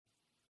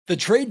The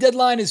trade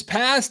deadline is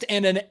passed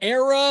and an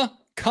era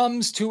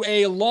comes to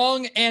a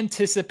long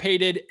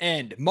anticipated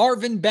end.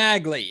 Marvin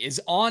Bagley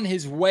is on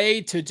his way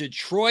to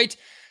Detroit.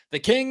 The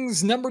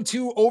Kings' number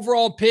 2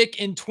 overall pick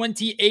in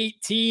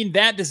 2018,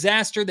 that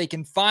disaster they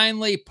can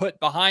finally put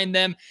behind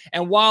them.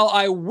 And while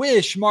I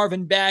wish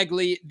Marvin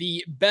Bagley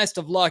the best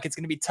of luck, it's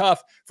going to be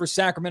tough for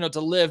Sacramento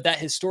to live that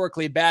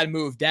historically bad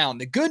move down.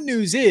 The good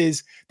news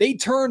is they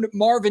turned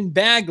Marvin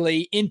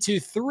Bagley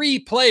into 3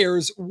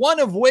 players, one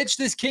of which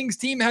this Kings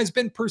team has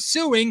been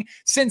pursuing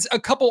since a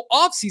couple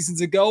off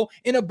seasons ago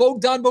in a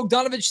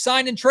Bogdanovich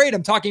sign and trade.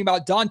 I'm talking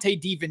about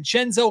Donte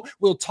DiVincenzo.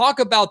 We'll talk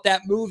about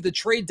that move, the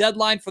trade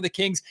deadline for the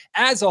Kings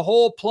as a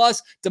whole,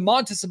 plus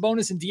Domantas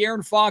Sabonis and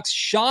De'Aaron Fox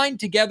shined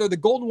together. The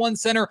Golden One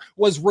Center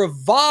was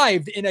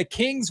revived in a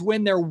Kings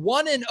win. They're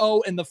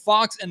 1-0 in the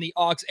Fox and the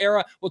Ox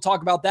era. We'll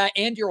talk about that,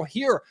 and you'll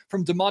hear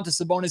from Domantas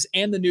Sabonis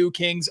and the new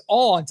Kings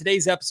on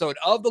today's episode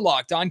of the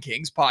Locked On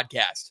Kings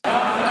podcast.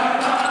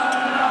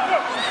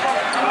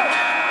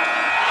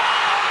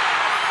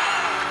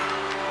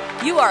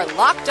 You are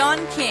Locked On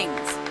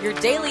Kings, your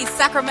daily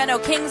Sacramento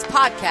Kings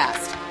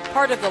podcast,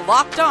 part of the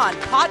Locked On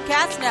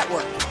Podcast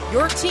Network,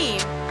 your team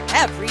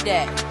every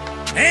day.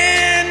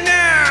 And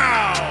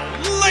now,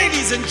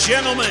 ladies and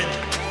gentlemen,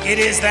 it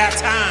is that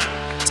time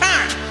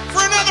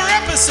for another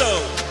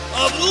episode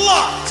of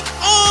Locked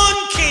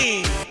On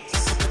Kings.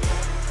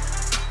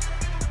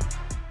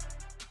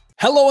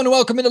 Hello and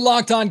welcome into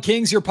Locked On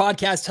Kings, your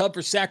podcast hub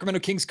for Sacramento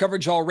Kings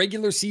coverage all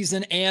regular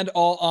season and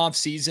all off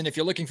season. If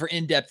you're looking for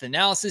in-depth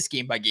analysis,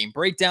 game-by-game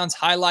breakdowns,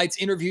 highlights,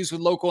 interviews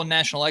with local and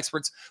national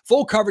experts,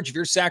 full coverage of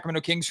your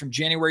Sacramento Kings from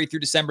January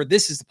through December,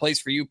 this is the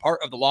place for you, part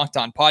of the Locked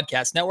On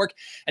Podcast Network.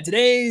 And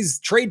today's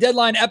trade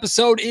deadline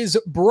episode is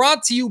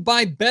brought to you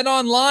by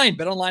BetOnline.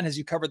 BetOnline has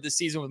you covered this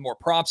season with more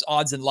props,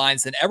 odds, and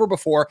lines than ever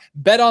before.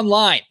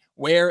 BetOnline,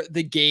 where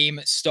the game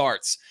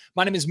starts.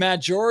 My name is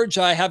Matt George.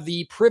 I have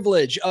the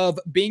privilege of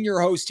being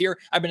your host here.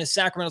 I've been a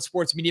Sacramento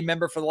sports media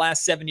member for the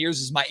last 7 years.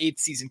 This is my 8th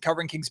season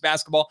covering Kings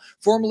basketball,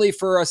 formerly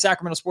for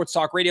Sacramento Sports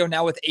Talk Radio,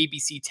 now with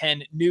ABC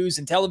 10 News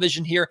and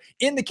Television here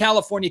in the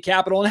California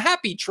capital. And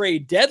happy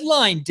trade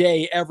deadline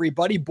day,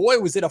 everybody. Boy,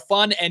 was it a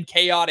fun and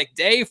chaotic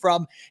day,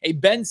 from a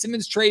Ben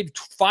Simmons trade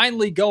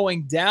finally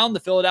going down. The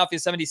Philadelphia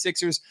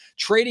 76ers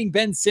trading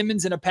Ben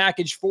Simmons in a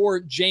package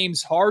for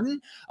James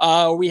Harden.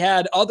 We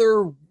had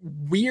other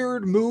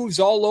weird moves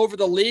all over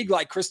the league,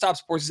 like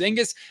Kristaps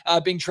Porzingis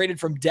being traded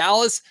from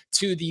Dallas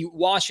to the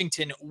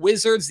Washington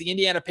Wizards. The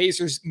Indiana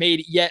Pacers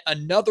made yet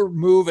another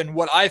move in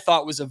what I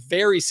thought was a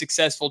very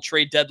successful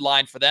trade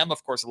deadline for them.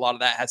 Of course, a lot of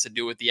that has to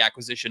do with the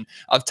acquisition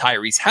of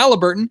Tyrese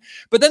Halliburton.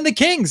 But then the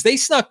Kings, they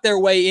snuck their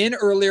way in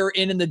earlier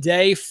in the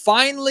day,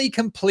 finally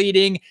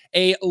completing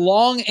a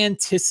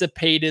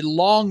long-anticipated,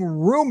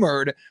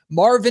 long-rumored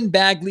Marvin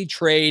Bagley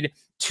trade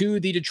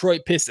to the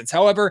Detroit Pistons.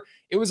 However,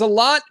 it was a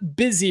lot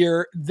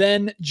busier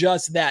than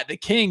just that. The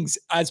Kings,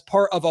 as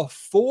part of a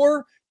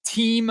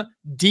 4-team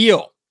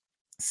deal,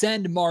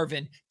 send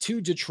Marvin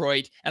to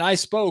Detroit. And I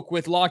spoke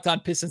with Locked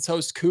On Pistons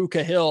host Ku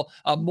Cahill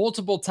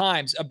multiple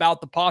times about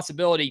the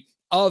possibility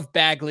of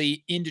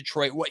Bagley in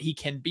Detroit, what he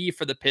can be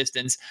for the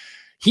Pistons.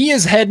 He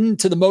is heading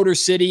to the Motor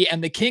City,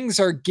 and the Kings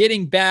are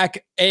getting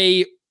back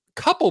a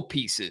couple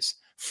pieces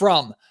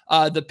from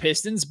the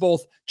Pistons,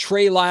 both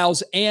Trey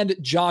Lyles and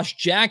Josh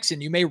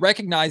Jackson. You may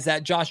recognize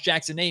that Josh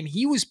Jackson name.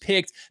 He was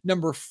picked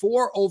number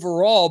 4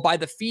 overall by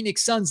the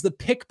Phoenix Suns, the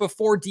pick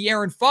before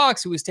De'Aaron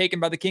Fox, who was taken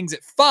by the Kings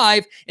at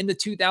 5 in the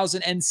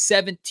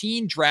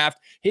 2017 draft.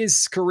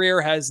 His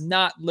career has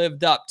not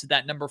lived up to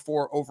that number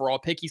 4 overall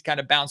pick. He's kind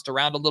of bounced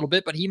around a little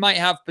bit, but he might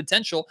have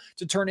potential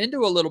to turn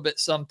into a little bit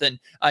something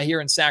here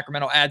in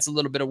Sacramento. Adds a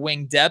little bit of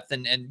wing depth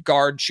and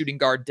shooting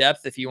guard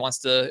depth if he wants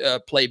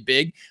to play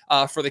big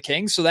for the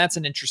Kings. So that's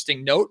an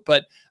interesting note.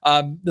 But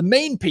the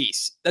main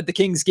piece that the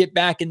Kings get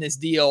back in this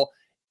deal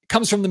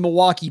comes from the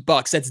Milwaukee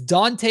Bucks. That's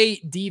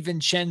Donte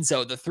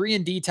DiVincenzo, the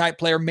 3-and-D type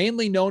player,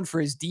 mainly known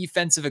for his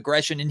defensive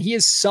aggression. And he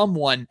is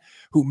someone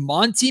who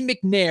Monte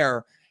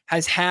McNair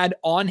has had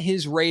on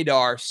his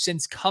radar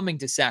since coming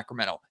to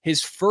Sacramento.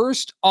 His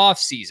first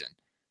offseason,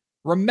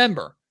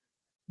 remember,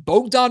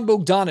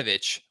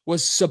 Bogdanovich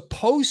was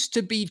supposed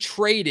to be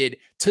traded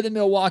to the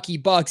Milwaukee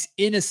Bucks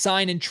in a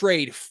sign and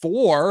trade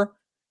for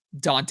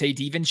Donte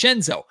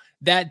DiVincenzo.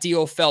 That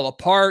deal fell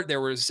apart.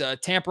 There was a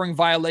tampering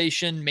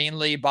violation,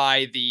 mainly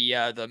by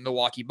the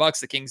Milwaukee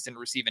Bucks. The Kings didn't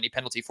receive any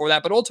penalty for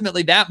that. But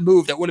ultimately, that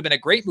move, that would have been a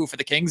great move for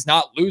the Kings,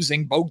 not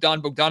losing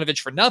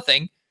Bogdanovich for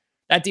nothing,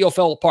 that deal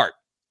fell apart.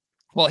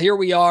 Well, here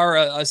we are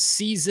a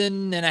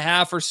season and a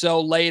half or so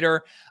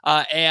later,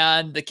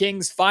 and the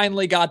Kings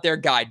finally got their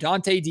guy.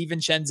 Donte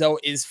DiVincenzo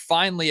is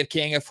finally a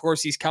King. Of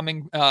course, he's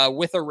coming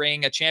with a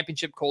ring, a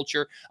championship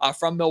culture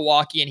from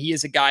Milwaukee, and he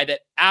is a guy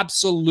that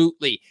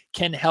absolutely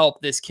can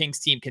help this Kings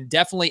team, can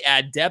definitely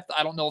add depth.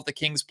 I don't know if the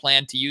Kings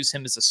plan to use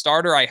him as a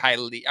starter.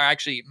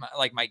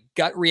 My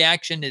gut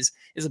reaction is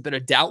a bit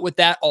of doubt with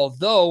that,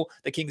 although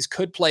the Kings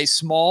could play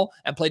small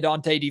and play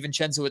Donte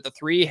DiVincenzo at the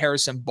 3,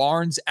 Harrison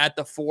Barnes at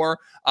the 4,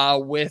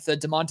 with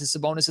Domantas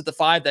Sabonis at the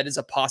 5. That is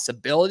a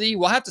possibility.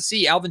 We'll have to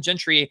see. Alvin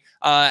Gentry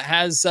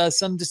has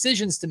some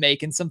decisions to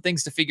make and some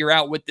things to figure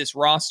out with this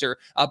roster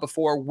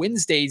before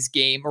Wednesday's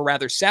game, or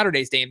rather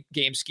Saturday's game,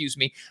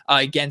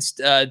 against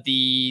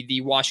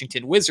the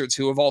Washington Wizards,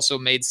 who have also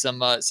made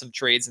some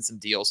trades and some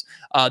deals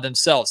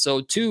themselves.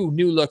 So 2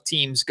 new look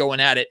teams going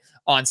at it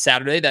on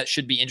Saturday. That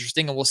should be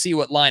interesting, and we'll see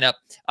what lineup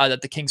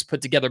that the Kings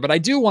put together. But I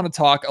do want to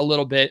talk a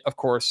little bit, of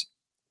course,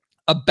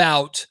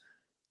 about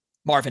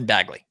Marvin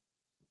Bagley,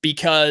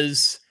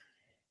 because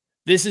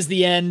this is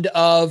the end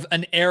of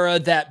an era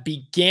that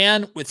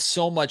began with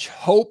so much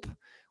hope,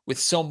 with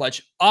so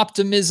much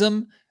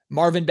optimism.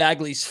 Marvin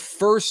Bagley's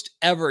first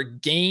ever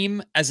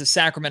game as a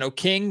Sacramento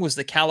King was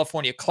the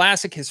California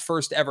Classic. His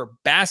first ever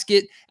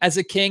basket as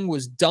a King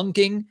was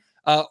dunking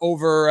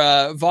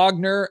over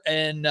Wagner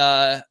and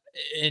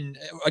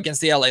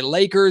against the LA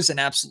Lakers and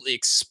absolutely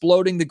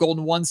exploding the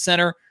Golden One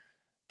Center.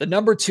 The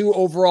number 2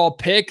 overall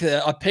pick,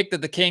 a pick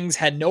that the Kings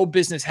had no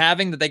business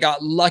having, that they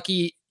got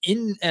lucky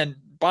in and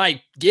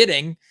by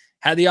getting,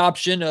 had the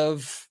option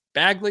of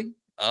Bagley,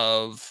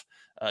 of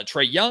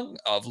Trae Young,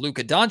 of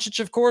Luka Doncic,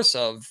 of course,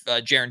 of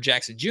Jaren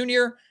Jackson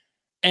Jr.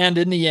 And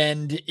in the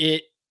end,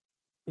 it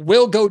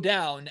will go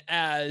down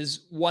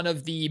as one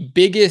of the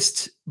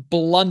biggest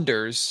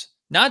blunders,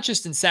 not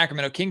just in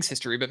Sacramento Kings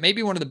history, but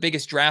maybe one of the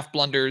biggest draft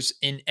blunders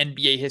in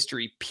NBA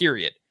history,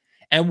 period.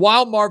 And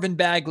while Marvin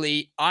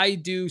Bagley, I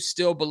do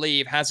still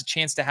believe, has a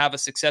chance to have a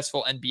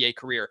successful NBA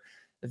career,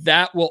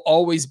 that will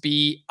always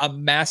be a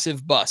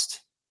massive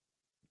bust.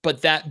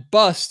 But that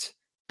bust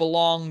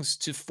belongs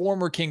to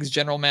former Kings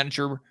general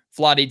manager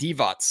Vlade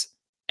Divac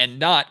and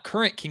not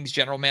current Kings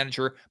general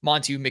manager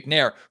Monte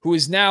McNair, who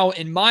is now,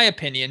 in my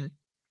opinion,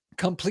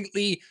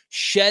 completely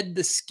shed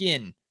the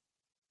skin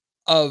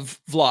of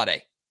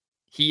Vlade.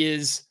 He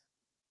is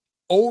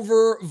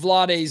over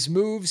Vlade's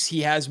moves.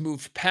 He has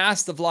moved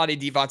past the Vlade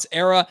Divac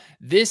era.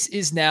 This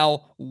is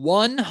now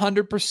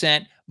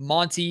 100%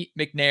 Monte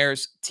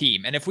McNair's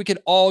team. And if we could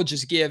all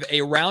just give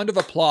a round of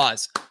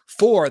applause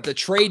for the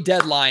trade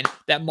deadline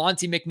that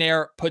Monte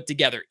McNair put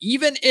together,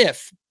 even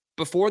if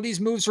before these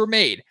moves were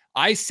made,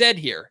 I said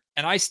here,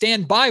 and I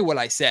stand by what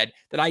I said,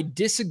 that I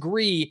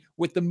disagree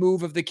with the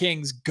move of the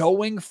Kings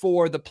going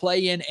for the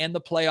play-in and the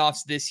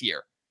playoffs this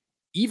year.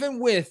 Even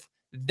with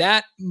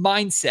that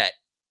mindset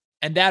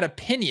and that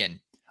opinion,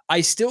 I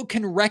still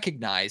can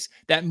recognize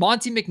that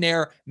Monte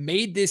McNair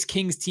made this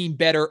Kings team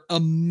better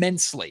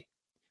immensely.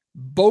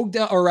 Buddy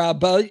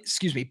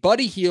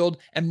Hield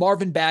and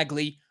Marvin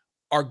Bagley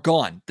are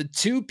gone. The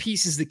 2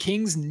 pieces the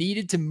Kings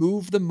needed to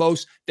move the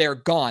most, they're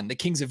gone. The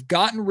Kings have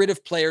gotten rid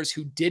of players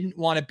who didn't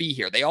want to be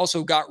here. They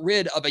also got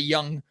rid of a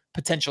young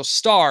potential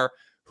star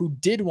who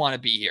did want to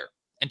be here.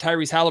 And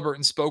Tyrese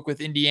Halliburton spoke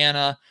with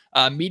Indiana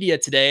media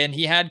today, and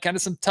he had kind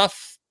of some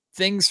tough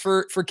things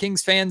for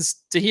Kings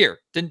fans to hear.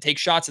 Didn't take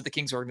shots at the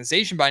Kings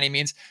organization by any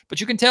means, but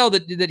you can tell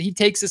that he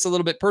takes this a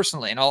little bit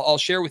personally. And I'll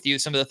share with you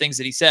some of the things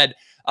that he said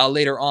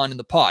later on in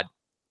the pod.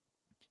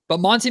 But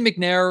Monte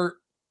McNair,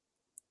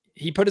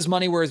 he put his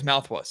money where his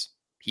mouth was.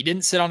 He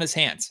didn't sit on his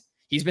hands.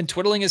 He's been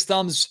twiddling his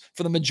thumbs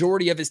for the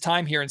majority of his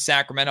time here in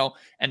Sacramento.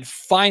 And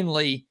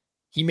finally,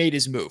 he made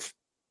his move.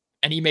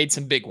 And he made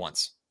some big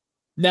ones.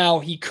 Now,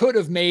 he could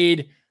have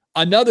made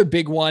another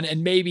big one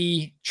and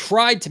maybe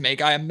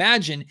I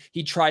imagine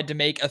he tried to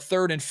make a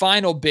third and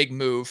final big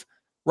move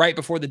right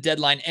before the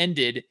deadline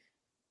ended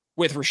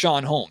with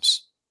Richaun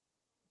Holmes.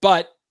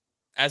 But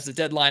as the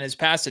deadline has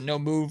passed and no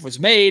move was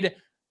made,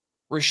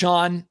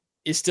 Richaun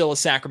is still a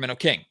Sacramento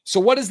King. So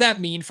what does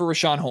that mean for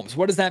Richaun Holmes?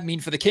 What does that mean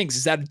for the Kings?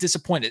 Is that a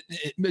disappointment?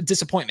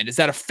 Is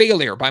that a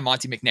failure by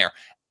Monte McNair?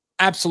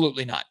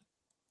 Absolutely not.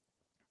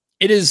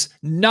 It is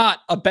not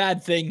a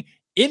bad thing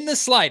in the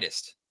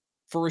slightest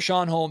for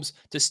Richaun Holmes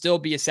to still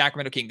be a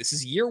Sacramento King. This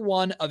is year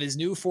 1 of his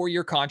new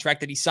 4-year contract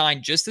that he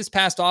signed just this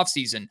past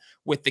offseason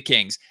with the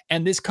Kings.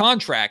 And this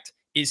contract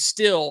is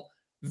still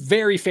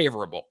very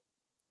favorable.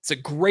 It's a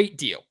great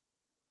deal.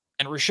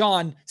 And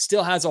Richaun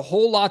still has a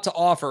whole lot to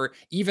offer,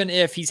 even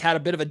if he's had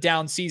a bit of a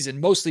down season,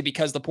 mostly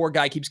because the poor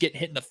guy keeps getting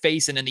hit in the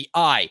face and in the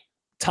eye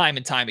time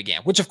and time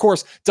again, which, of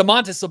course,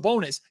 Domantas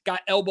Sabonis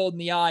got elbowed in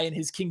the eye in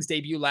his Kings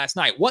debut last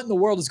night. What in the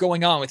world is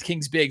going on with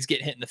Kings bigs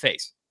getting hit in the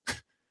face?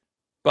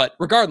 But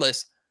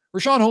regardless,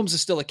 Richaun Holmes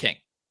is still a King.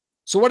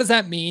 So what does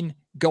that mean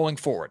going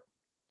forward?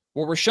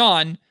 Well,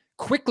 Richaun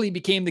quickly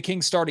became the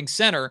Kings starting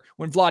center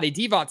when Vlade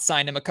Divac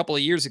signed him a couple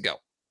of years ago,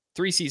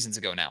 3 seasons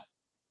ago now.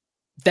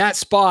 That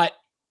spot,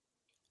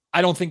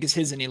 I don't think is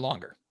his any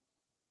longer.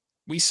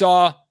 We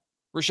saw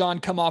Richaun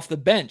come off the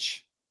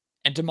bench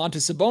and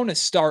Domantas Sabonis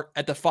start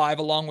at the 5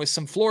 along with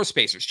some floor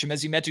spacers.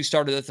 Chimezie Metu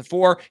started at the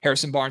 4,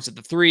 Harrison Barnes at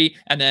the 3,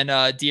 and then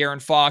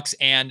De'Aaron Fox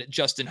and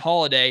Justin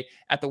Holiday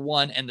at the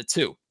 1 and the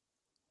 2.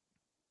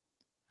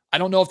 I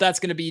don't know if that's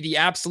going to be the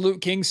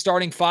absolute Kings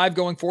starting five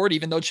going forward,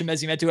 even though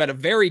Chimezie Metu had a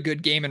very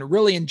good game and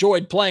really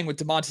enjoyed playing with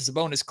Domantas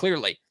Sabonis,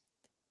 clearly.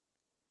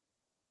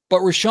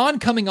 But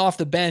Rashawn coming off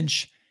the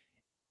bench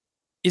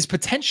is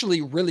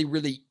potentially really,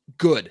 really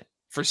good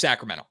for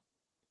Sacramento.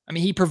 I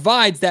mean, he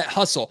provides that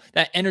hustle,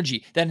 that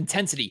energy, that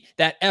intensity,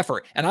 that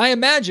effort. And I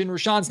imagine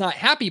Rashawn's not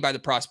happy by the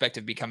prospect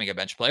of becoming a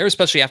bench player,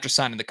 especially after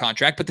signing the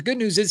contract. But the good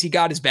news is he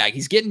got his bag.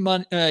 He's getting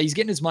money. He's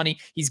getting his money.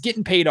 He's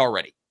getting paid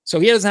already. So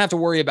he doesn't have to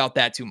worry about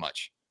that too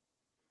much.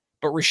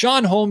 But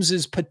Richaun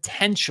Holmes'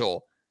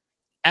 potential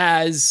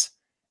as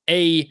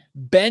a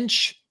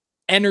bench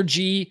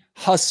energy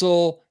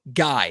hustle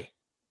guy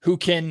who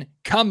can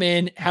come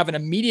in, have an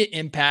immediate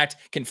impact,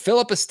 can fill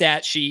up a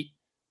stat sheet,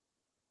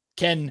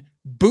 can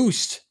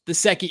boost the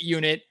second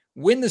unit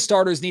when the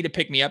starters need to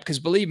pick me up, because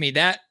believe me,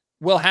 that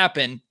will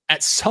happen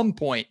at some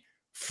point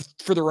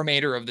for the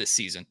remainder of this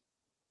season.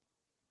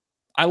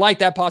 I like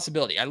that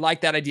possibility. I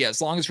like that idea.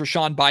 As long as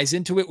Rashawn buys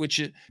into it, which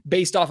is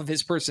based off of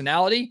his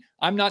personality,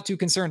 I'm not too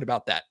concerned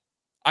about that.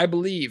 I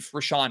believe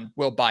Rashawn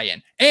will buy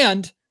in.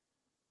 And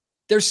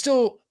there's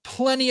still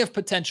plenty of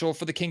potential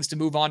for the Kings to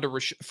move on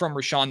from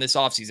Rashawn this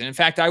offseason. In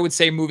fact, I would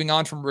say moving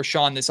on from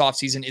Rashawn this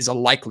offseason is a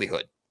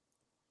likelihood.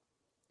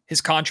 His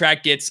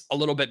contract gets a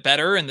little bit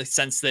better in the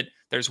sense that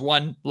there's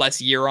one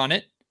less year on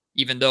it,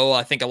 even though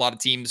I think a lot of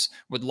teams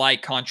would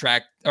like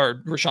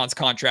Rashawn's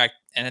contract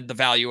and the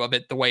value of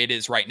it the way it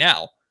is right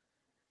now.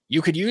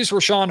 You could use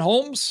Richaun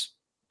Holmes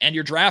and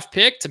your draft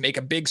pick to make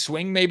a big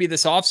swing maybe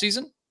this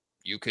offseason.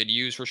 You could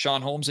use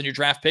Richaun Holmes and your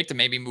draft pick to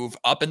maybe move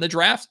up in the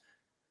draft.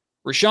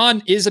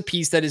 Rashawn is a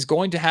piece that is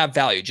going to have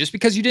value. Just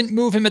because you didn't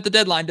move him at the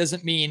deadline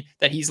doesn't mean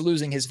that he's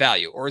losing his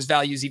value or his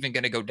value is even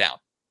going to go down.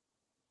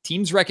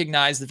 Teams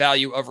recognize the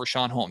value of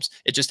Richaun Holmes.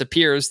 It just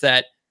appears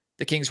that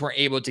the Kings weren't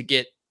able to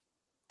get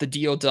the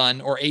deal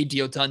done or a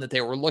deal done that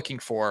they were looking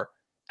for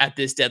at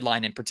this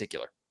deadline in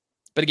particular.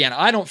 But again,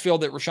 I don't feel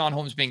that Richaun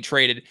Holmes being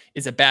traded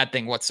is a bad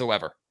thing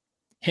whatsoever.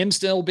 Him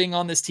still being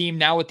on this team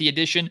now with the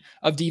addition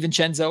of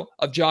DiVincenzo,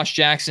 of Josh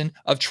Jackson,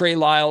 of Trey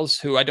Lyles,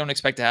 who I don't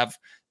expect to have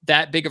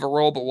that big of a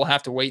role, but we'll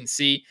have to wait and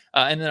see.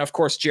 And then, of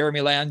course,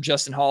 Jeremy Lamb,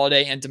 Justin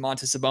Holiday, and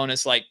Domantas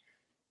Sabonis. Like,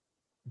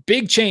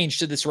 big change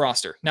to this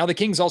roster. Now, the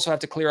Kings also have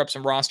to clear up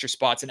some roster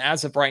spots. And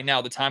as of right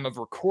now, the time of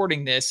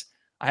recording this,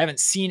 I haven't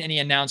seen any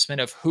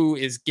announcement of who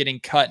is getting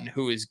cut and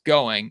who is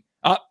going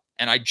up.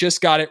 And I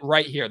just got it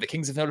right here. The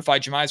Kings have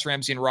notified Jahmi'us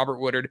Ramsey and Robert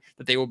Woodard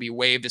that they will be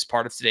waived as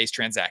part of today's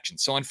transaction.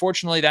 So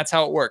unfortunately, that's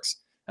how it works.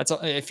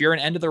 If you're an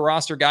end of the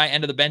roster guy,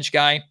 end of the bench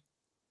guy,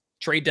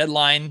 trade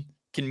deadline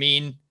can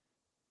mean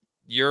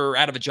you're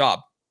out of a job.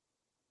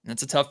 And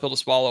it's a tough pill to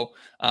swallow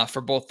for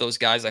both those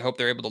guys. I hope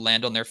they're able to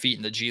land on their feet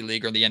in the G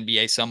League or the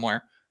NBA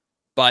somewhere.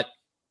 But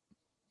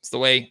it's the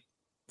way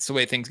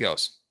things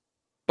goes.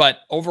 But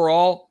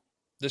overall,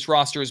 this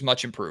roster is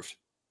much improved.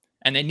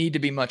 And they need to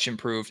be much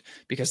improved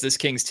because this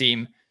Kings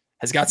team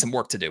has got some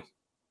work to do.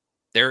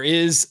 There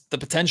is the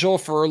potential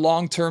for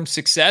long-term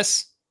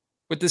success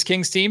with this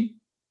Kings team,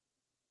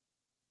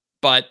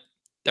 but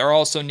there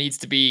also needs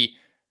to be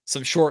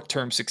some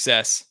short-term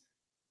success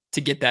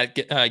to get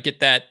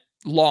that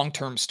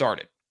long-term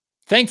started.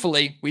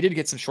 Thankfully, we did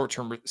get some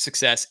short-term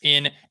success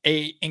in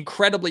a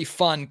incredibly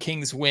fun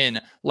Kings win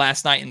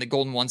last night in the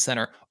Golden One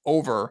Center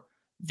over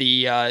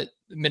the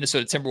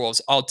Minnesota Timberwolves.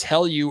 I'll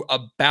tell you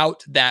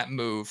about that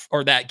move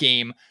or that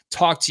game,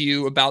 talk to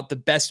you about the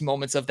best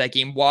moments of that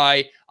game,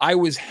 why I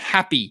was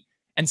happy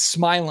and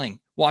smiling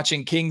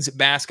watching Kings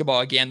basketball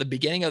again, the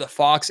beginning of the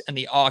Fox and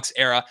the Ox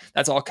era.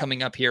 That's all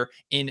coming up here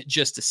in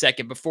just a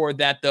second. Before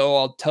that, though,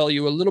 I'll tell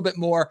you a little bit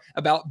more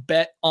about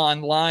Bet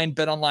Online.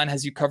 Bet Online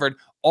has you covered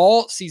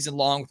all season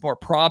long with more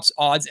props,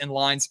 odds, and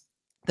lines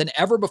than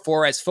ever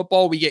before. As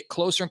football, we get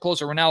closer and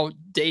closer. We're now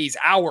days,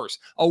 hours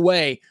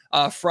away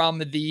from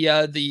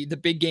the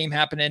big game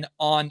happening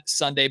on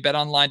Sunday.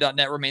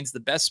 BetOnline.net remains the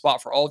best spot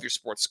for all of your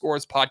sports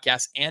scores,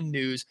 podcasts, and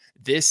news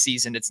this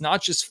season. It's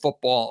not just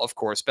football, of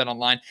course.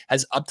 BetOnline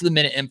has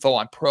up-to-the-minute info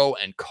on pro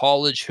and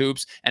college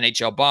hoops,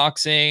 NHL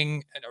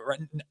boxing,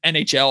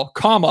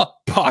 NHL,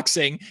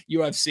 boxing,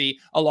 UFC,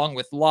 along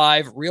with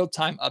live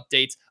real-time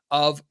updates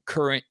of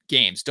current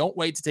games. Don't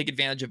wait to take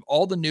advantage of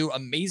all the new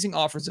amazing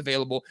offers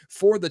available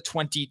for the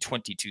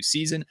 2022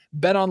 season.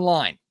 Bet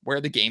online,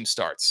 where the game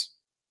starts.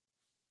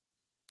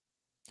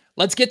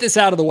 Let's get this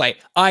out of the way.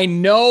 I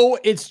know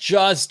it's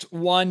just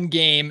one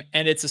game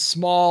and it's a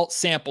small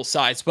sample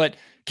size, but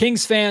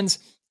Kings fans,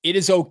 it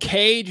is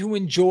okay to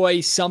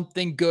enjoy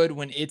something good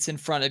when it's in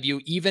front of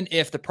you, even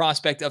if the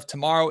prospect of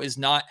tomorrow is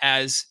not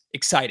as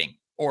exciting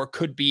or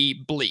could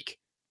be bleak.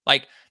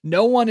 Like,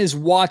 no one is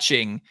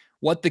watching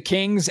what the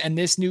Kings and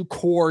this new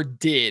core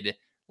did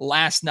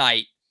last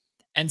night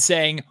and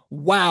saying,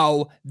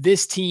 wow,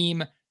 this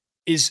team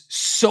is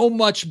so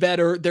much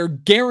better. They're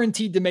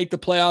guaranteed to make the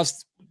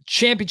playoffs,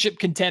 championship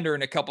contender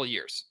in a couple of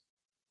years.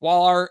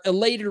 While our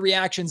elated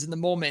reactions in the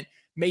moment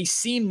may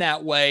seem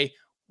that way,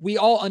 we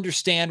all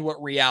understand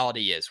what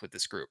reality is with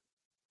this group.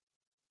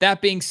 That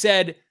being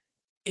said,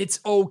 it's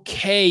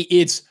okay.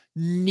 It's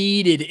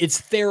needed. It's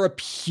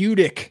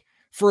therapeutic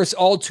for us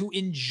all to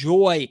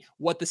enjoy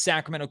what the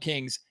Sacramento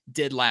Kings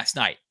did last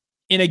night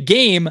in a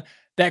game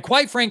that,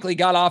 quite frankly,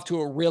 got off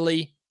to a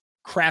really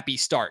crappy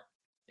start.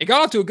 It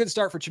got off to a good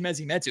start for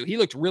Chimezie Metu. He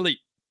looked really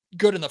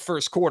good in the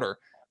first quarter,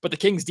 but the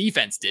Kings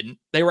defense didn't.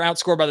 They were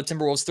outscored by the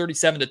Timberwolves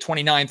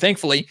 37-29.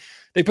 Thankfully,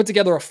 they put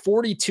together a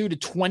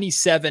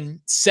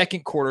 42-27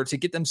 second quarter to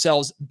get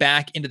themselves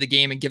back into the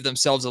game and give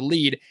themselves a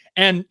lead.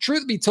 And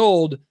truth be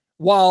told,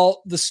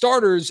 while the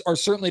starters are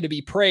certainly to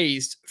be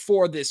praised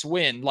for this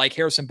win, like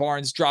Harrison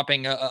Barnes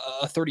dropping a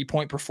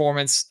 30-point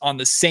performance on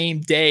the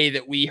same day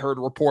that we heard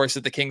reports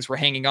that the Kings were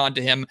hanging on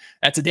to him,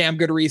 that's a damn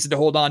good reason to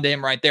hold on to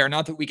him right there.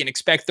 Not that we can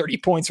expect 30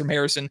 points from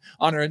Harrison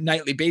on a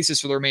nightly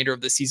basis for the remainder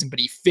of the season, but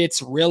he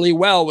fits really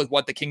well with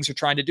what the Kings are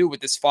trying to do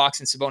with this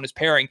Fox and Sabonis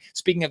pairing.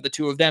 Speaking of the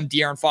two of them,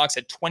 De'Aaron Fox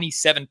had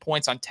 27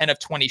 points on 10 of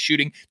 20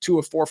 shooting, 2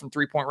 of 4 from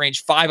three-point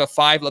range, 5 of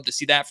 5. Love to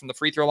see that from the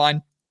free throw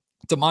line.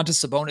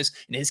 Domantas Sabonis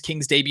in his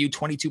Kings debut,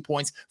 22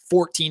 points,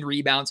 14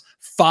 rebounds,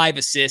 5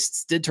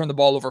 assists, did turn the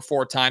ball over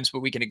 4 times, but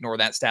we can ignore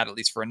that stat at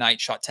least for a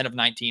night. Shot 10 of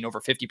 19, over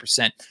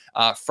 50%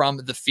 from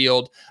the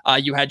field.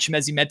 You had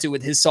Chimezie Metu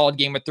with his solid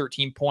game with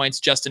 13 points.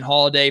 Justin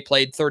Holiday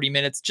played 30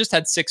 minutes, just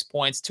had 6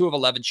 points, 2 of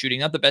 11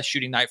 shooting. Not the best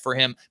shooting night for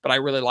him, but I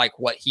really like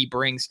what he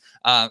brings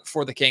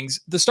for the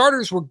Kings. The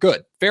starters were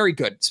good, very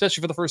good,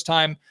 especially for the first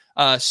time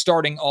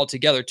starting all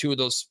together. 2 of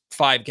those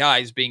 5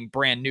 guys being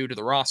brand new to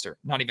the roster,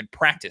 not even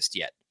practiced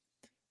yet.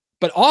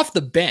 But off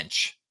the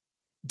bench,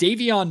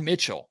 Davion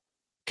Mitchell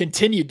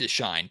continued to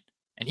shine,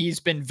 and he's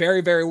been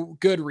very, very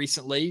good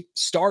recently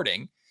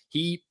starting.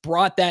 He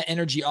brought that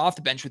energy off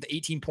the bench with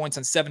 18 points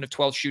on 7 of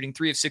 12 shooting,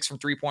 3 of 6 from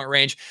three-point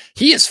range.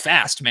 He is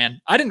fast,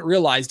 man. I didn't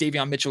realize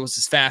Davion Mitchell was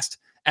as fast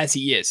as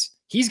he is.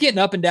 He's getting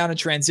up and down in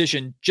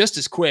transition just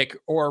as quick,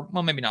 or,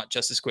 well, maybe not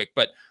just as quick,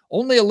 but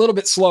only a little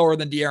bit slower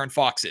than De'Aaron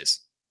Fox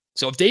is.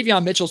 So if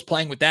Davion Mitchell's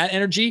playing with that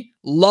energy,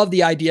 love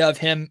the idea of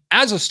him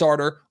as a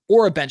starter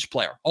or a bench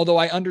player. Although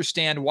I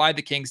understand why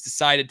the Kings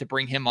decided to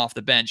bring him off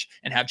the bench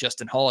and have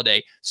Justin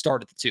Holiday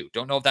start at the 2.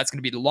 Don't know if that's going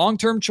to be the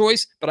long-term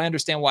choice, but I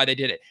understand why they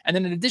did it. And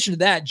then in addition to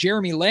that,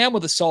 Jeremy Lamb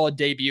with a solid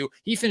debut.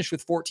 He finished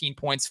with 14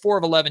 points, 4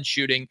 of 11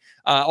 shooting.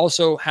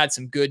 Also had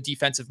some good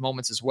defensive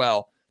moments as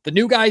well. The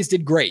new guys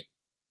did great.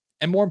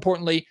 And more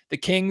importantly, the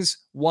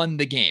Kings won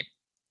the game.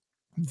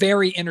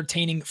 Very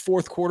entertaining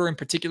fourth quarter in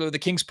particular. The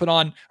Kings went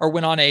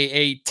on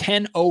a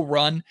 10-0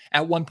 run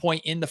at one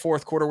point in the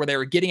fourth quarter where they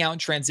were getting out in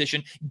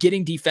transition,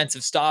 getting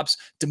defensive stops.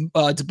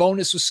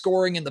 Sabonis was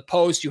scoring in the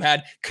post. You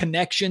had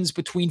connections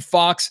between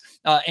Fox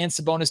and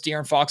Sabonis.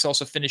 De'Aaron Fox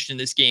also finished in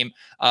this game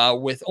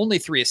with only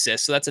 3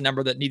 assists. So that's a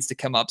number that needs to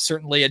come up.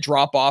 Certainly a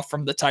drop off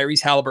from the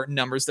Tyrese Halliburton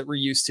numbers that we're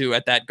used to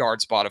at that guard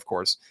spot, of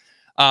course.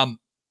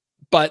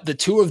 But the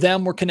two of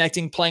them were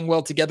connecting, playing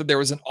well together. There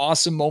was an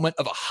awesome moment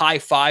of a high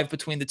five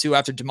between the two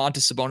after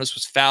Domantas Sabonis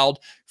was fouled,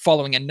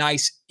 following a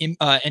nice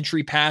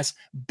entry pass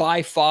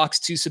by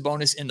Fox to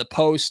Sabonis in the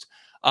post.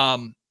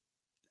 The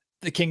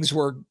Kings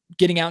were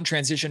getting out in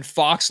transition.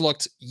 Fox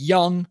looked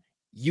young,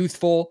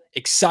 youthful,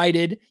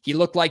 excited. He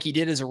looked like he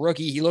did as a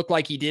rookie. He looked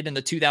like he did in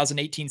the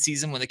 2018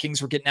 season when the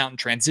Kings were getting out in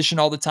transition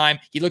all the time.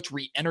 He looked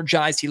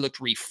re-energized. He looked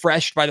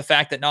refreshed by the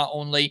fact that not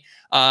only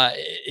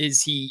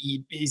is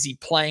he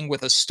playing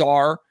with a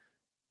star,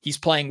 he's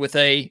playing with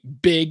a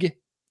big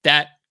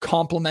that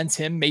complements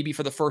him maybe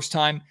for the first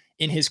time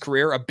in his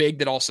career, a big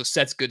that also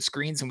sets good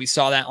screens. And we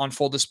saw that on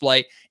full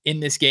display in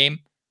this game.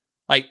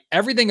 Like,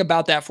 everything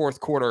about that fourth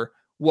quarter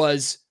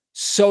was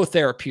so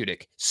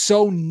therapeutic,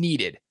 so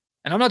needed.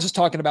 And I'm not just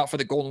talking about for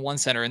the Golden One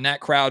Center, and that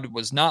crowd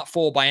was not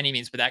full by any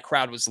means, but that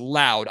crowd was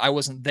loud. I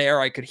wasn't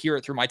there. I could hear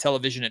it through my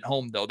television at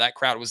home, though. That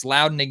crowd was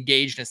loud and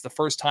engaged, and it's the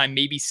first time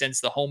maybe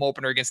since the home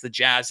opener against the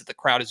Jazz that the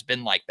crowd has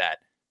been like that.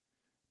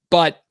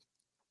 But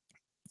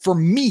for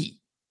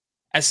me,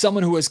 as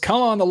someone who has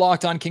come on the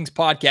Locked On Kings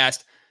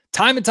podcast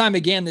time and time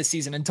again this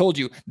season and told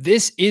you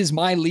this is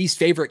my least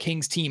favorite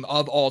Kings team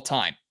of all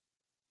time,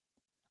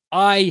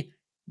 I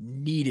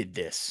needed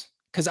this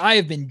because I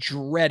have been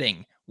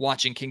dreading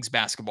watching Kings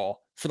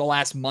basketball for the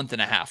last month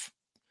and a half.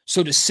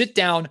 So to sit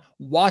down,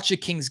 watch a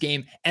Kings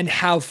game and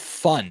have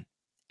fun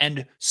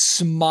and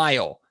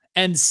smile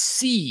and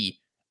see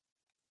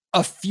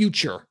a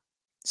future,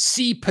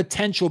 see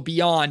potential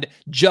beyond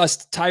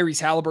just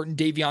Tyrese Halliburton,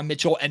 Davion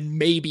Mitchell, and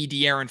maybe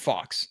De'Aaron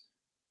Fox.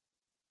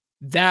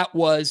 That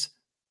was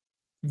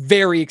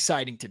very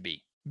exciting to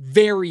me,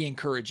 very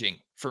encouraging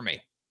for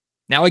me.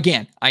 Now,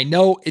 again, I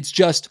know it's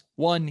just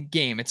one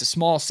game. It's a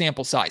small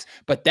sample size,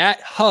 but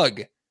that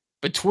hug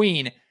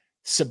between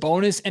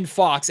Sabonis and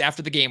Fox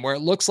after the game, where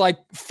it looks like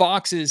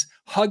Fox is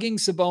hugging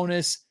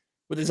Sabonis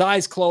with his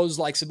eyes closed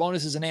like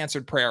Sabonis is an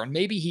answered prayer, and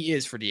maybe he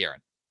is for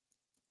De'Aaron.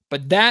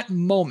 But that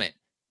moment,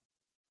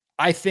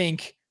 I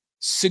think,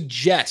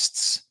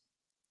 suggests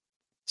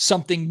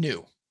something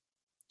new,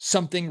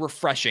 something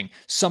refreshing,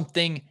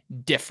 something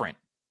different.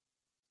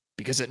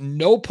 Because at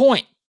no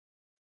point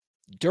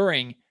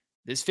during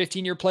this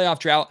 15-year playoff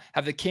drought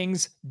have the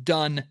Kings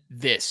done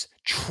this,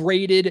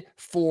 traded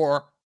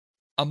for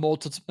a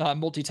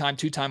multi-time,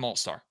 2-time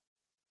All-Star.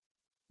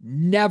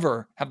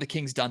 Never have the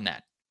Kings done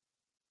that.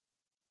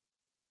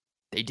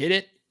 They did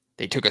it.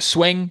 They took a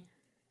swing.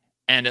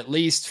 And at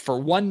least for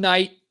one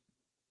night,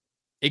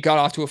 it got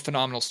off to a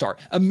phenomenal start.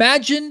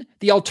 Imagine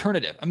the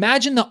alternative.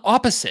 Imagine the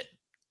opposite.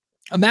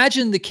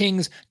 Imagine the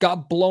Kings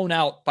got blown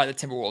out by the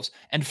Timberwolves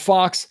and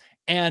Fox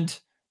and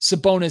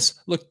Sabonis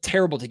looked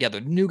terrible together.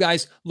 The new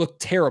guys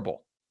looked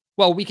terrible.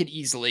 Well, we could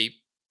easily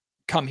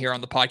come here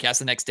on the podcast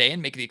the next day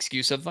and make the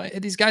excuse of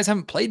these guys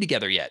haven't played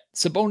together yet.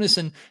 Sabonis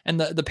and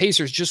the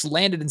Pacers just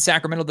landed in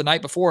Sacramento the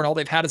night before, and all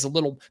they've had is a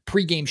little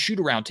pregame shoot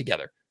around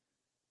together.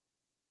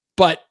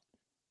 But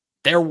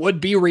there would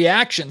be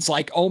reactions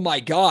like, oh my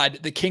God,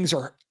 the Kings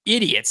are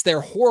idiots.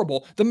 They're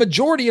horrible. The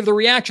majority of the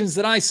reactions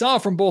that I saw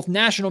from both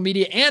national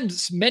media and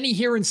many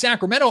here in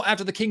Sacramento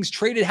after the Kings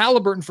traded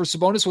Halliburton for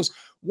Sabonis was,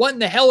 what in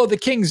the hell are the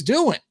Kings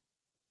doing?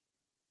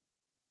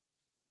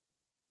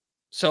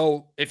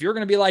 So if you're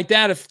going to be like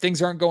that, if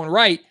things aren't going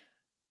right,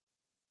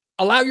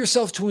 allow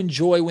yourself to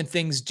enjoy when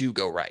things do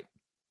go right.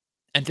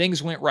 And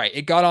things went right.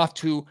 It got off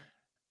to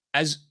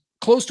as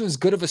close to as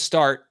good of a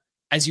start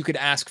as you could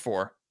ask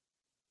for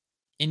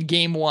in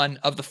game one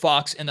of the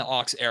Fox and the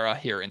Ox era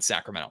here in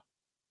Sacramento.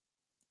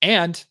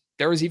 And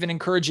there was even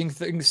encouraging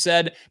things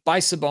said by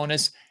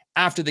Sabonis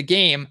after the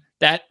game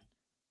that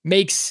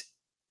makes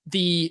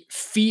the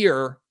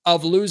fear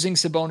of losing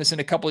Sabonis in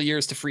a couple of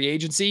years to free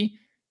agency,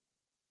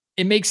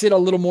 it makes it a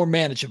little more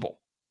manageable.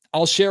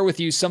 I'll share with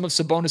you some of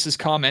Sabonis's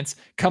comments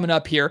coming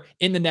up here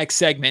in the next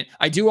segment.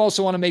 I do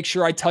also want to make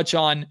sure I touch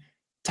on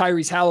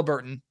Tyrese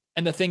Halliburton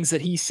and the things that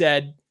he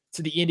said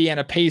to the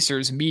Indiana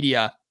Pacers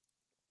media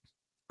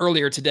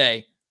earlier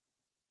today.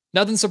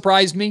 Nothing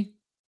surprised me,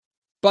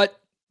 but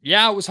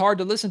yeah, it was hard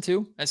to listen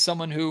to as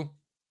someone who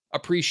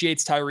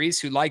appreciates Tyrese,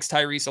 who likes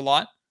Tyrese a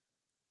lot.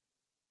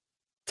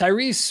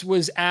 Tyrese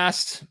was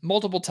asked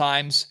multiple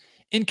times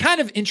in kind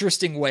of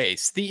interesting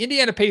ways. The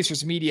Indiana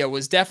Pacers media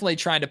was definitely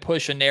trying to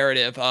push a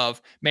narrative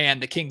of,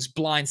 man, the Kings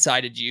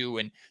blindsided you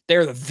and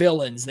they're the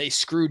villains. They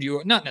screwed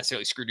you. Not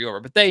necessarily screwed you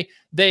over, but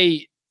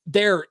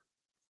they're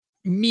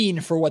mean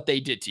for what they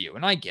did to you.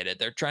 And I get it.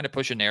 They're trying to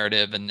push a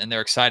narrative and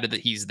they're excited that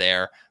he's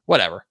there,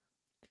 whatever.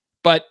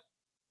 But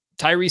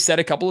Tyrese said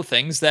a couple of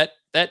things that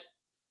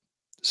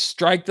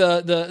strike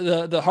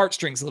the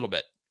heartstrings a little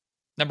bit.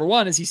 Number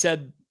one is he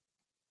said,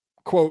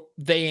 quote,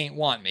 they ain't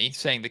want me,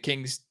 saying the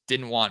Kings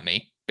didn't want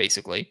me,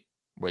 basically,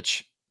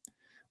 which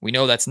we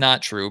know that's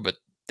not true, but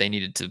they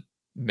needed to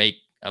make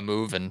a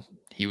move and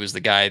he was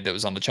the guy that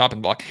was on the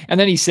chopping block. And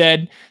then he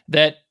said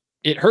that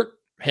it hurt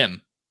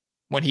him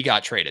when he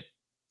got traded.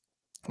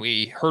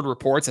 We heard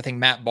reports, I think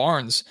Matt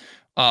Barnes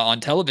on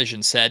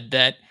television said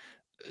that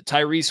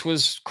Tyrese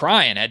was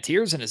crying, had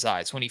tears in his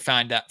eyes when he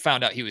found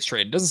out he was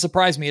traded. It doesn't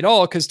surprise me at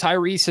all because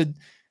Tyrese had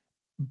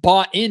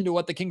bought into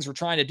what the Kings were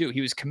trying to do.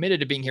 He was committed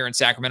to being here in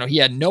Sacramento. He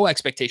had no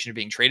expectation of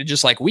being traded,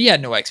 just like we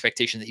had no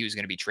expectation that he was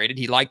going to be traded.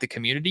 He liked the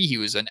community. He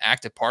was an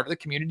active part of the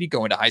community,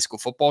 going to high school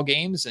football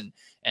games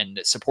and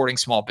supporting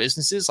small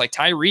businesses. Like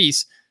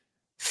Tyrese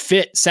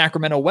fit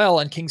Sacramento well,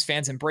 and Kings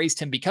fans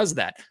embraced him because of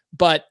that.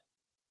 But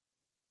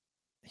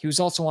he was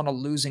also on a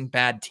losing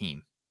bad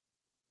team.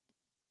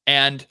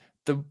 And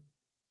the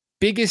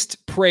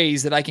biggest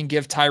praise that I can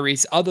give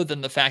Tyrese, other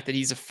than the fact that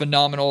he's a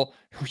phenomenal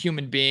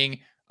human being,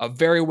 a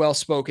very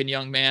well-spoken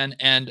young man,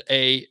 and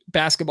a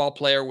basketball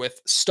player with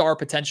star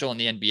potential in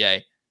the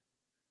NBA,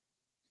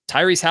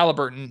 Tyrese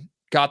Halliburton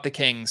got the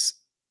Kings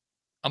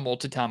a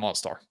multi-time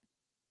All-Star.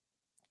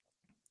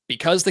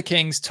 Because the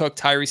Kings took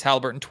Tyrese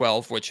Halliburton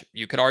 12, which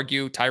you could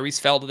argue Tyrese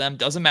fell to them,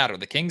 doesn't matter.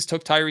 The Kings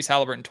took Tyrese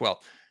Halliburton 12.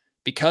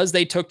 Because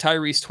they took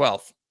Tyrese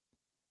 12th,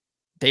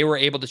 they were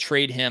able to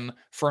trade him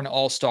for an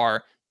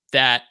All-Star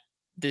that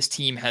this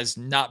team has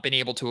not been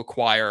able to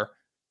acquire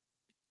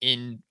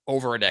in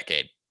over a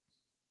decade.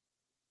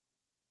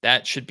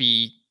 That should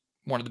be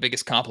one of the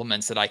biggest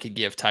compliments that I could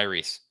give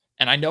Tyrese.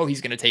 And I know he's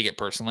going to take it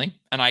personally.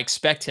 And I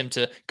expect him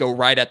to go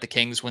right at the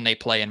Kings when they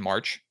play in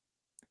March.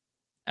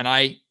 And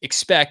I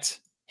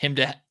expect him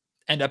to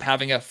end up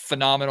having a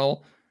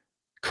phenomenal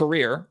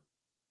career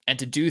and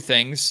to do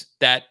things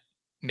that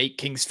make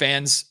Kings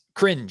fans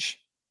cringe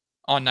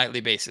on a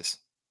nightly basis.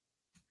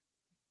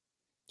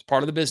 It's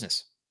part of the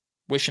business.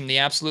 Wish him the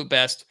absolute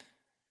best.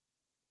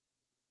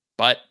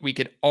 But we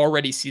could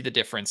already see the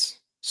difference,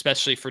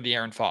 especially for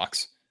De'Aaron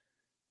Fox,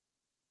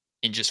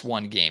 in just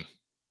one game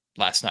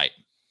last night.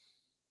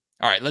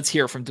 All right, let's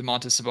hear from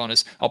Domantas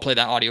Sabonis. I'll play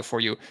that audio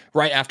for you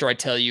right after I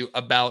tell you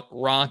about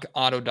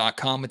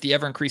rockauto.com. With the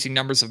ever-increasing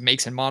numbers of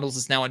makes and models,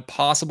 it's now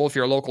impossible if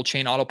you're a local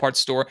chain auto parts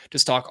store to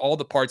stock all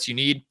the parts you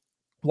need.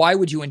 Why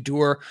would you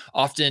endure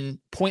often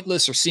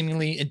pointless or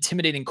seemingly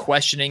intimidating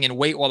questioning and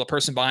wait while the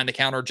person behind the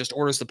counter just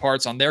orders the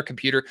parts on their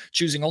computer,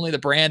 choosing only the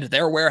brand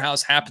their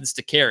warehouse happens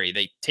to carry?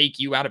 They take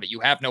you out of it. You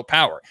have no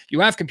power.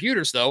 You have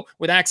computers, though,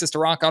 with access to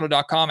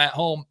rockauto.com at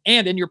home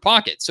and in your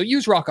pocket. So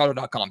use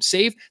rockauto.com.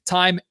 Save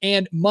time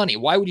and money.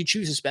 Why would you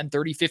choose to spend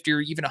 30, 50,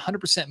 or even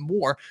 100%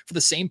 more for the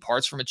same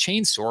parts from a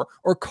chain store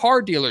or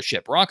car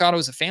dealership? Rock Auto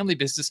is a family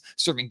business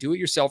serving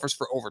do-it-yourselfers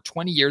for over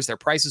 20 years. Their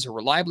prices are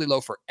reliably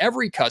low for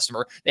every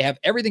customer. They have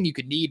everything you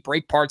could need: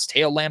 brake parts,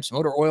 tail lamps,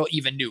 motor oil,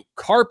 even new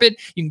carpet.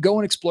 You can go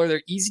and explore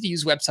their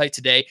easy-to-use website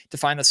today to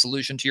find the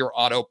solution to your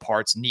auto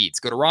parts needs.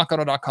 Go to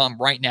rockauto.com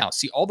right now.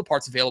 See all the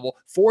parts available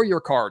for your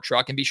car or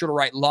truck, and be sure to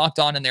write Locked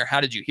On in there.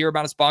 How did you hear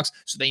about us box?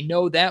 So they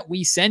know that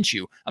we sent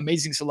you.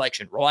 Amazing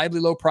selection, reliably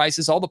low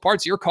prices, all the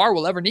parts your car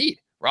will ever need.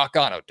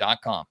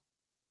 rockauto.com.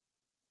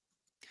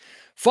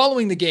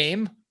 Following the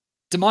game,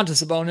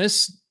 Domantas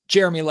Sabonis,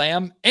 Jeremy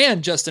Lamb,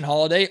 and Justin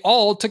Holiday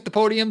all took the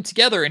podium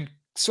together in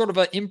sort of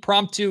an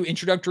impromptu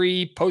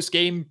introductory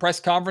post-game press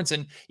conference,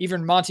 and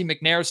even Monty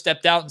McNair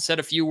stepped out and said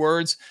a few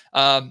words.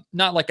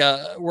 Not like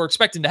we're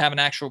expecting to have an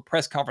actual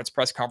press conference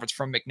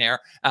from McNair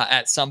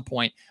at some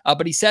point,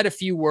 but he said a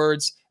few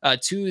words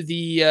to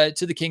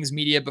the Kings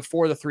media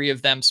before the three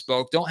of them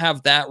spoke. Don't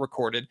have that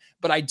recorded,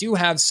 but I do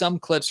have some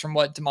clips from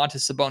what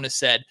Domantas Sabonis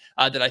said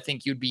that I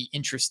think you'd be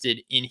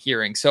interested in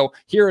hearing. So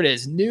here it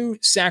is. New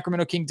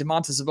Sacramento King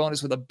Domantas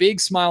Sabonis with a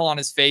big smile on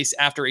his face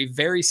after a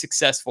very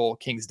successful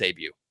Kings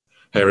debut.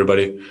 Hey,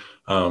 everybody.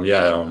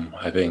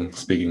 I think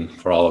speaking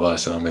for all of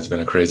us, it's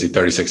been a crazy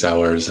 36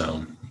 hours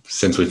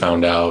since we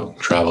found out,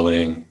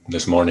 traveling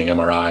this morning,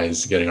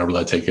 MRIs, getting our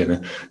blood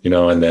taken,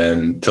 and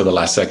then till the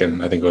last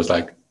second, I think it was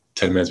like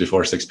 10 minutes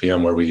before 6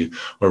 p.m. where we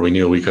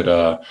knew we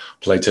could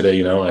play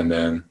today, and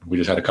then we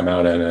just had to come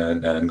out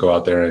and go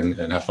out there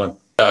and have fun.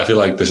 I feel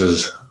like this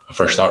is a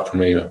fresh start for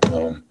me. It's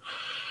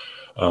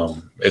going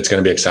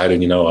to be exciting.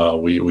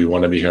 We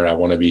want to be here. I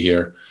want to be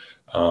here.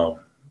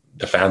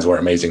 The fans were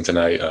amazing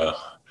tonight.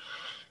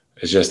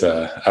 It's just,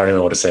 I don't even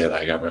know what to say.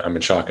 Like, I'm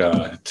in shock.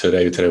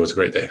 Today was a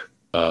great day.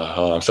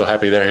 I'm so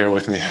happy they're here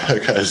with me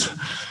because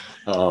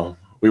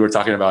we were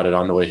talking about it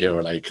on the way here.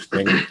 We're like,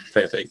 thank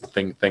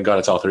God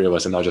it's all three of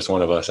us and not just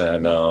one of us.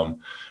 And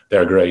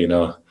they're great.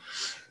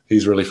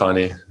 He's really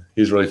funny.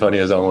 He's really funny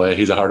his own way.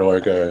 He's a hard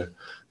worker.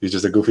 He's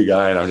just a goofy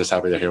guy, and I'm just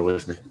happy they're here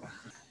with me.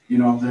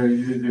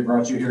 They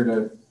brought you here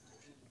to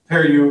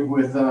pair you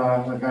with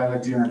a guy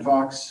like De'Aaron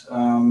Fox.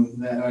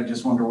 I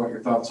just wonder what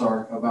your thoughts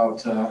are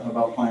about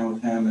playing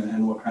with him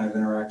and what kind of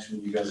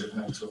interaction you guys have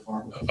had so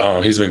far.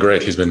 He's been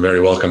great. He's been very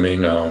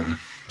welcoming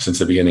since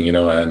the beginning,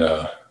 and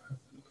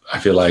I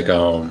feel like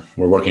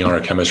we're working on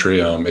our chemistry.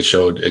 It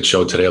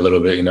showed today a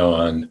little bit,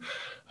 and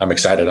I'm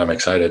excited.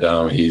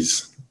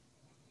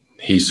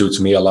 He suits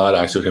me a lot.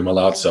 I suit him a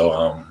lot.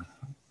 So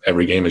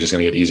every game is just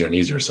going to get easier and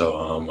easier. So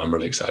I'm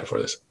really excited for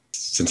this.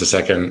 Since the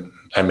second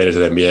I made it to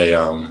the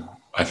NBA,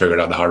 I figured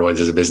out the hard way.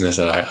 This is a business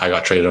that I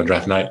got traded on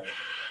draft night.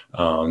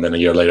 Then a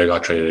year later, I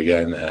got traded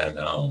again,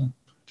 and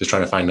just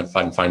trying to find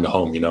a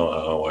home,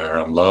 where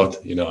I'm loved.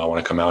 I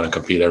want to come out and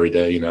compete every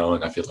day,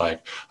 and I feel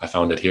like I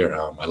found it here.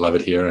 I love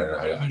it here,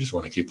 and I just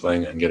want to keep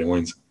playing and getting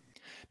wins.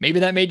 Maybe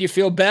that made you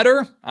feel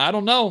better. I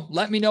don't know.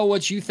 Let me know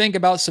what you think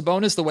about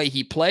Sabonis, the way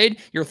he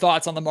played, your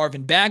thoughts on the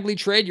Marvin Bagley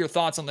trade, your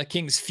thoughts on the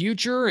Kings'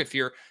 future. If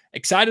you're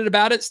excited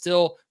about it,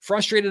 still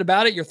frustrated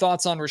about it, your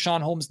thoughts on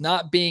Richaun Holmes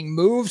not being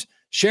moved.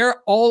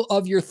 Share all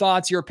of your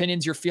thoughts, your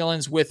opinions, your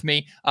feelings with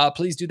me.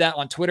 Please do that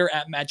on Twitter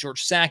at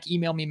MattGeorgeSack.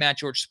 Email me,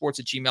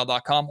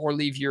 mattgeorgesports@gmail.com, or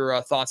leave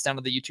your thoughts down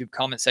in the YouTube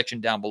comment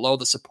section down below.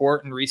 The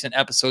support in recent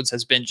episodes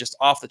has been just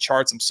off the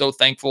charts. I'm so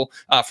thankful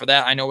for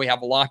that. I know we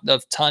have a lot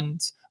of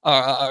tons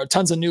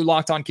of new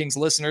Locked On Kings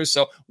listeners,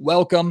 so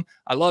welcome.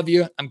 I love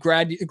you. I'm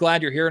glad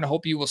you're here, and I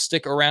hope you will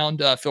stick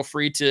around. Feel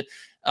free to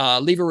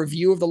leave a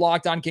review of the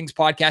Locked On Kings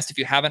podcast if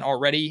you haven't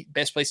already.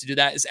 Best place to do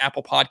that is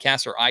Apple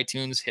Podcasts or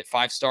iTunes. Hit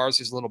 5 stars.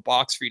 There's a little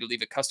box for you to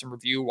leave a custom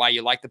review, why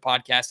you like the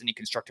podcast, any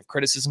constructive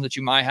criticism that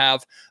you might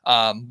have,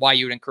 why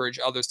you would encourage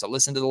others to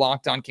listen to the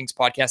Locked On Kings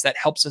podcast. That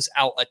helps us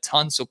out a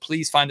ton, so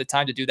please find the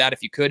time to do that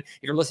if you could.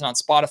 If you're listening on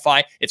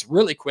Spotify, it's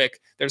really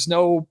quick. There's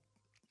no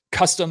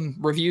custom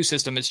review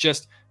system. It's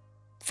just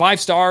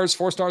 5 stars,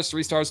 4 stars,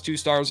 3 stars, 2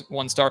 stars,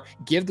 1 star.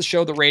 Give the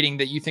show the rating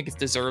that you think it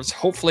deserves.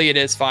 Hopefully it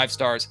is 5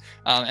 stars.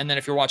 And then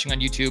if you're watching on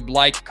YouTube,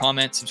 like,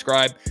 comment,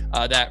 subscribe.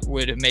 That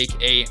would make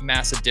a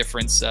massive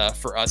difference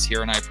for us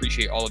here. And I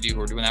appreciate all of you who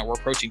are doing that. We're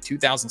approaching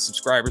 2,000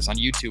 subscribers on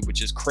YouTube,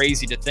 which is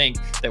crazy to think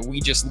that we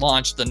just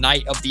launched the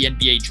night of the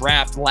NBA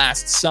draft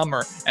last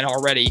summer and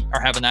already are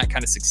having that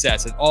kind of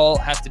success. It all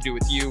has to do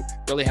with you.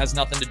 Really has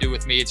nothing to do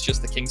with me. It's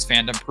just the Kings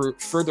fandom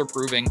further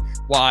proving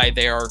why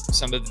they are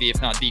some of the,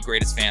 if not the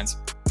greatest fans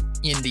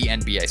in the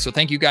NBA. So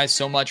thank you guys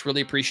so much.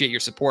 Really appreciate your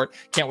support.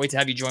 Can't wait to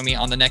have you join me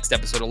on the next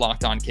episode of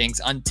Locked On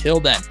Kings. Until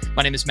then,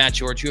 my name is Matt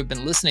George. You have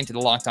been listening to the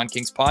Locked On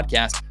Kings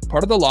podcast,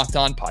 part of the Locked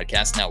On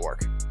Podcast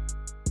Network.